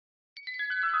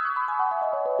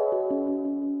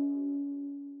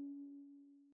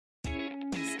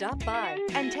Stop by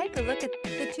and take a look at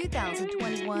the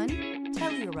 2021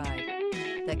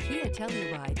 Telluride. The Kia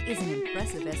Telluride is an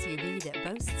impressive SUV that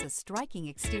boasts a striking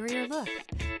exterior look,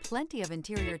 plenty of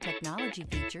interior technology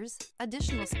features,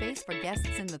 additional space for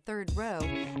guests in the third row,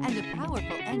 and a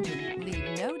powerful engine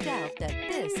leave no doubt that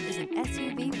this is an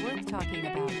SUV worth talking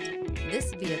about.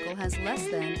 This vehicle has less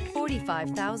than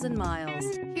 45,000 miles.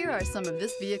 Here are some of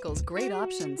this vehicle's great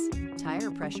options: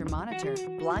 tire pressure monitor,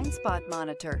 blind spot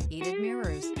monitor, heated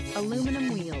mirrors,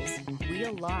 aluminum wheels,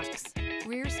 wheel locks,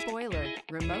 rear spoiler,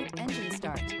 remote engine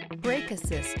start, brake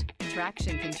assist,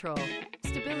 traction control,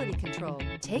 stability control.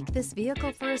 Take this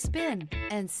vehicle for a spin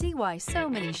and see why so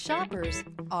many shoppers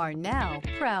are now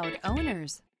proud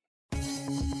owners.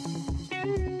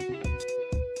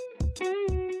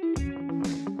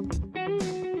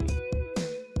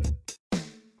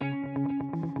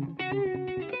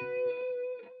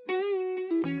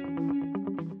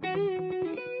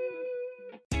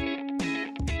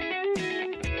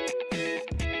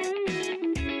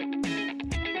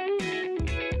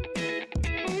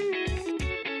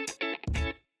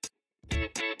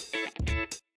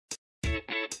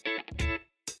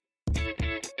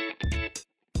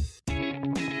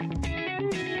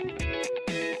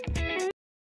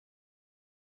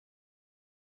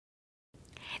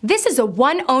 This is a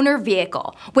one-owner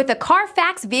vehicle with a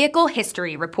Carfax Vehicle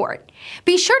History Report.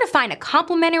 Be sure to find a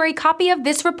complimentary copy of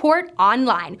this report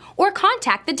online or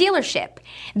contact the dealership.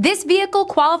 This vehicle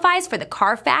qualifies for the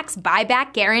Carfax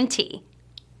Buyback Guarantee.